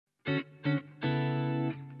Hi,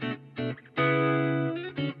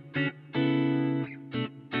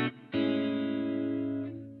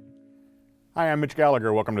 I'm Mitch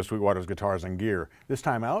Gallagher. Welcome to Sweetwater's Guitars and Gear. This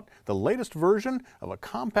time out, the latest version of a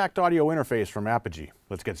compact audio interface from Apogee.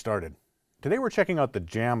 Let's get started. Today we're checking out the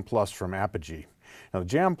Jam Plus from Apogee. Now the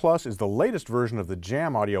Jam Plus is the latest version of the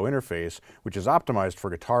Jam audio interface, which is optimized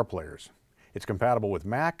for guitar players. It's compatible with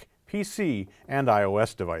Mac, PC, and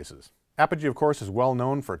iOS devices. Apogee, of course, is well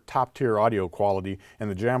known for top-tier audio quality,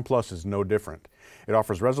 and the Jam Plus is no different. It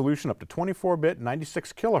offers resolution up to 24-bit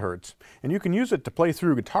 96 kHz, and you can use it to play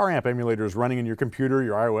through guitar amp emulators running in your computer,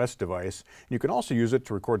 your iOS device, and you can also use it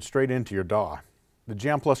to record straight into your DAW. The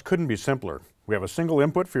Jam Plus couldn't be simpler. We have a single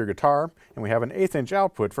input for your guitar, and we have an 1/8"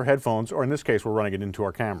 output for headphones, or in this case, we're running it into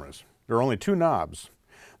our cameras. There are only two knobs.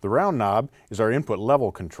 The round knob is our input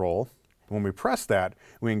level control. When we press that,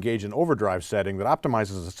 we engage an overdrive setting that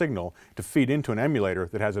optimizes the signal to feed into an emulator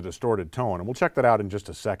that has a distorted tone, and we'll check that out in just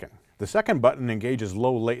a second. The second button engages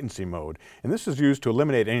low latency mode, and this is used to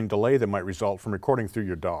eliminate any delay that might result from recording through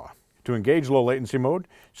your DAW. To engage low latency mode,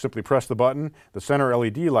 simply press the button, the center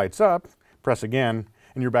LED lights up, press again,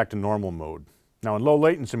 and you're back to normal mode. Now in low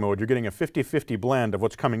latency mode, you're getting a 50-50 blend of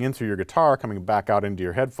what's coming in through your guitar, coming back out into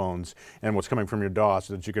your headphones, and what's coming from your DAW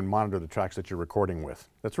so that you can monitor the tracks that you're recording with.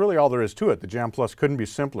 That's really all there is to it. The Jam Plus couldn't be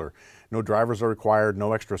simpler. No drivers are required,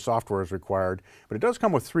 no extra software is required, but it does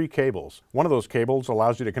come with 3 cables. One of those cables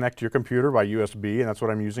allows you to connect to your computer by USB, and that's what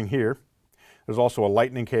I'm using here. There's also a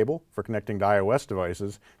lightning cable for connecting to iOS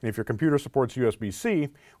devices, and if your computer supports USB-C,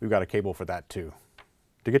 we've got a cable for that too.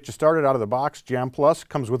 To get you started out of the box, Jam Plus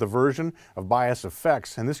comes with a version of Bias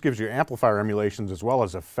Effects, and this gives you amplifier emulations as well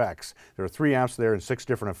as effects. There are 3 amps there and 6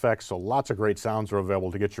 different effects, so lots of great sounds are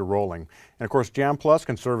available to get you rolling. And of course, Jam Plus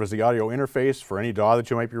can serve as the audio interface for any DAW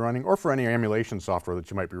that you might be running or for any emulation software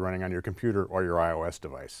that you might be running on your computer or your iOS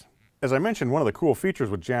device. As I mentioned, one of the cool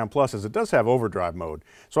features with Jam Plus is it does have overdrive mode.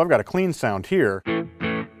 So I've got a clean sound here.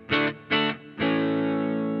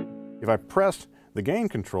 If I press the gain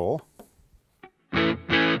control,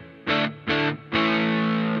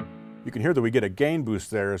 you can hear that we get a gain boost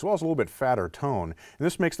there as well as a little bit fatter tone. And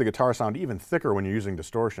this makes the guitar sound even thicker when you're using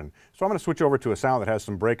distortion. So I'm going to switch over to a sound that has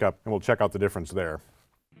some breakup and we'll check out the difference there.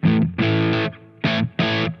 And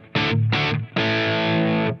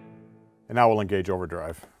now we'll engage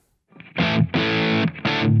overdrive.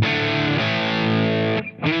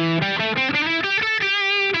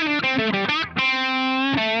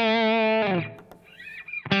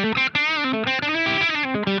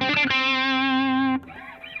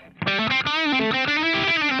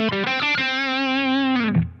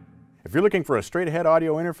 If you're looking for a straight-ahead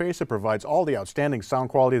audio interface that provides all the outstanding sound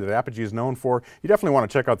quality that Apogee is known for, you definitely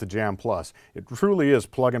want to check out the Jam Plus. It truly is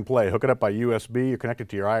plug and play. Hook it up by USB, you connect it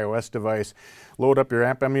to your iOS device, load up your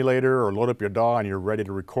amp emulator or load up your DAW, and you're ready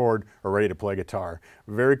to record or ready to play guitar.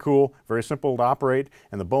 Very cool, very simple to operate,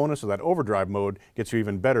 and the bonus of that overdrive mode gets you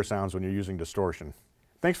even better sounds when you're using distortion.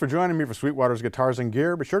 Thanks for joining me for Sweetwater's Guitars and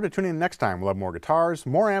Gear. Be sure to tune in next time. We'll have more guitars,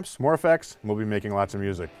 more amps, more effects, and we'll be making lots of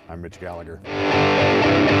music. I'm Mitch Gallagher.